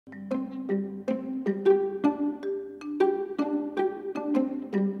Hey.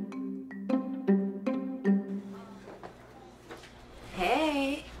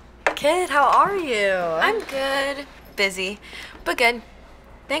 Kid, how are you? I'm good. Busy, but good.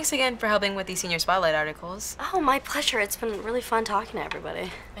 Thanks again for helping with these senior spotlight articles. Oh, my pleasure. It's been really fun talking to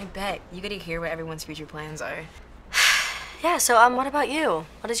everybody. I bet. You get to hear what everyone's future plans are. Yeah, so what about you?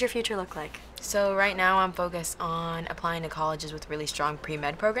 What does your future look like? So right now I'm focused on applying to colleges with really strong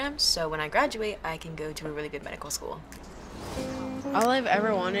pre-med programs, so when I graduate, I can go to a really good medical school. All I've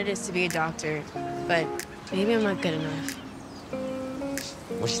ever wanted is to be a doctor, but maybe I'm not good enough.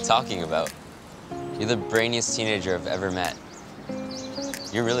 What are you talking about? You're the brainiest teenager I've ever met.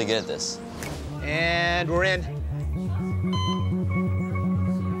 You're really good at this. And we're in.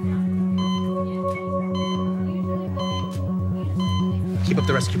 Keep up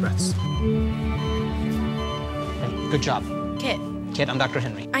the rescue breaths. Hey, good job. Kit. Kit, I'm Dr.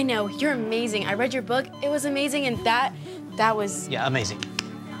 Henry. I know, you're amazing. I read your book. It was amazing, and that was... Yeah, amazing.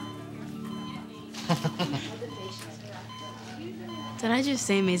 Did I just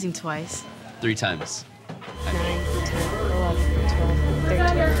say amazing twice? 3 times. 9, 10, 11, 12,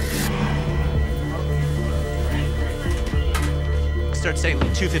 13. Start steady,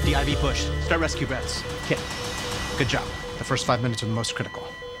 250 IV push. Start rescue breaths. Kit, good job. The first 5 minutes are the most critical.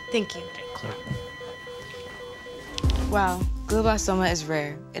 Thank you. Okay, clear. Wow, glioblastoma is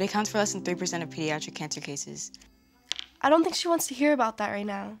rare. It accounts for less than 3% of pediatric cancer cases. I don't think she wants to hear about that right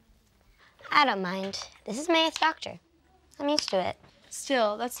now. I don't mind. This is my 8th doctor. I'm used to it.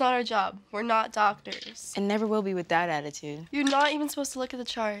 Still, that's not our job. We're not doctors. And never will be with that attitude. You're not even supposed to look at the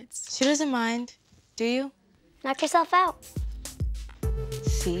charts. She doesn't mind, do you? Knock yourself out.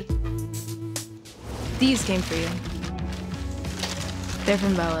 See? These came for you. They're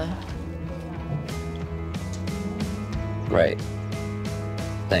from Bella. Right.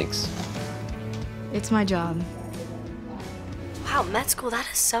 Thanks. It's my job. Wow, med school, that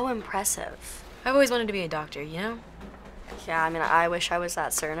is so impressive. I've always wanted to be a doctor, you know? Yeah, I mean, I wish I was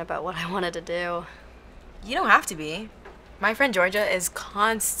that certain about what I wanted to do. You don't have to be. My friend Georgia is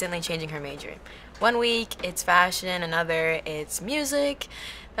constantly changing her major. One week, it's fashion, another, it's music.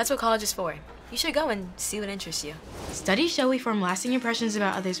 That's what college is for. You should go and see what interests you. Studies show we form lasting impressions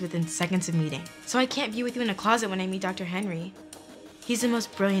about others within seconds of meeting. So I can't be with you in a closet when I meet Dr. Henry. He's the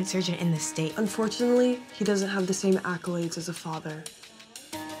most brilliant surgeon in the state. Unfortunately, he doesn't have the same accolades as a father.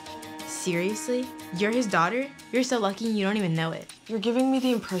 Seriously? You're his daughter? You're so lucky you don't even know it. You're giving me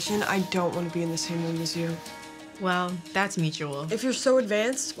the impression I don't want to be in the same room as you. Well, that's mutual. If you're so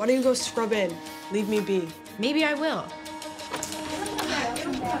advanced, why don't you go scrub in? Leave me be. Maybe I will.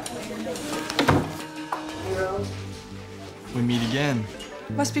 We meet again.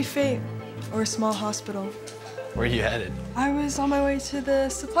 Must be fate, or a small hospital. Where are you headed? I was on my way to the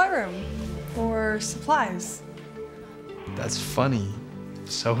supply room, for supplies. That's funny.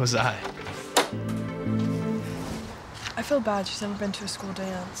 So was I. I feel bad she's never been to a school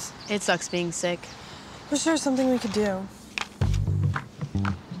dance. It sucks being sick. Wish there was something we could do.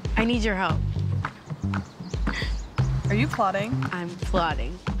 I need your help. Are you plotting? I'm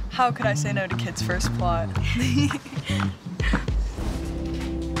plotting. How could I say no to Kid's first plot?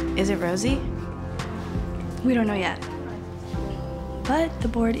 Is it Rosie? We don't know yet. But the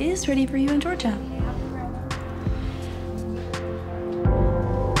board is ready for you in Georgia.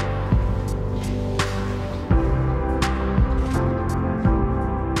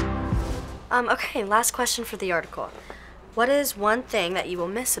 Okay, last question for the article. What is one thing that you will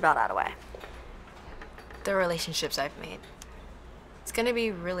miss about Attaway? The relationships I've made. It's gonna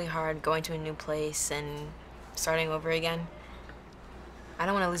be really hard going to a new place and starting over again. I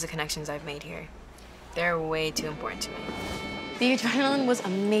don't want to lose the connections I've made here. They're way too important to me. The adrenaline was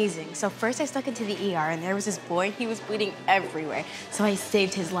amazing. So first I stuck into the ER and there was this boy, he was bleeding everywhere. So I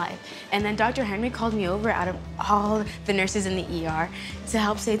saved his life. And then Dr. Henry called me over out of all the nurses in the ER to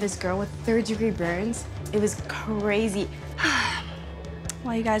help save this girl with 3rd-degree burns. It was crazy.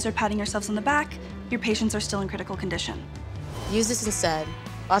 While you guys are patting yourselves on the back, your patients are still in critical condition. Use this instead.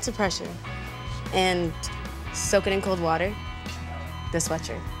 Lots of pressure. And soak it in cold water. The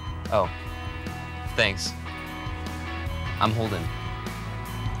sweatshirt. Oh, thanks. I'm holding.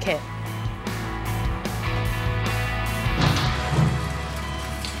 Kit.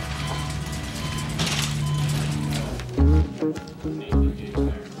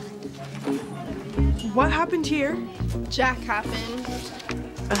 What happened here? Jack happened.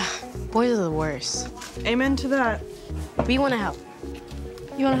 Ugh, boys are the worst. Amen to that. We want to help.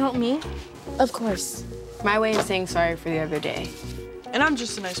 You want to help me? Of course. My way of saying sorry for the other day. And I'm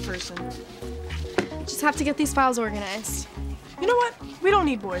just a nice person. Just have to get these files organized. You know what? We don't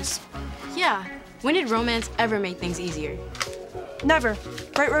need boys. Yeah. When did romance ever make things easier? Never.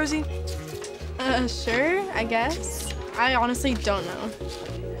 Right, Rosie? Sure, I guess. I honestly don't know.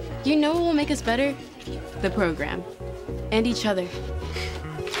 You know what will make us better? The program. And each other.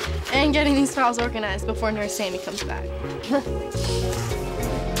 And getting these files organized before Nurse Sammy comes back.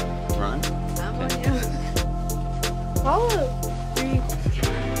 Run? I'm on you. Follow. 3.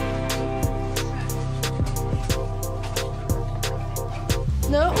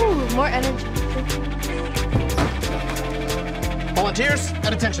 No, ooh, more energy. Volunteers,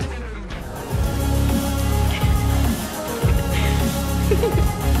 at attention.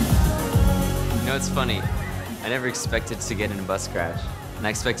 You know, it's funny. I never expected to get in a bus crash, and I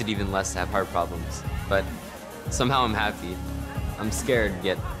expected even less to have heart problems. But somehow I'm happy. I'm scared,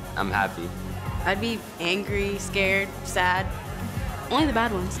 yet I'm happy. I'd be angry, scared, sad. Only the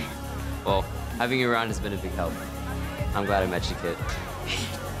bad ones. Well, having you around has been a big help. I'm glad I met you, Kit.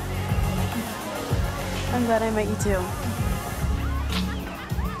 I'm glad I met you too.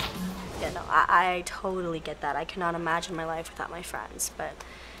 Yeah, no, I totally get that. I cannot imagine my life without my friends, but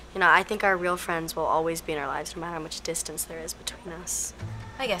you know, I think our real friends will always be in our lives no matter how much distance there is between us.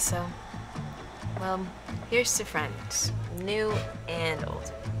 I guess so. Well, here's to friends, new and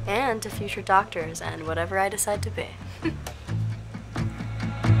old. And to future doctors and whatever I decide to be.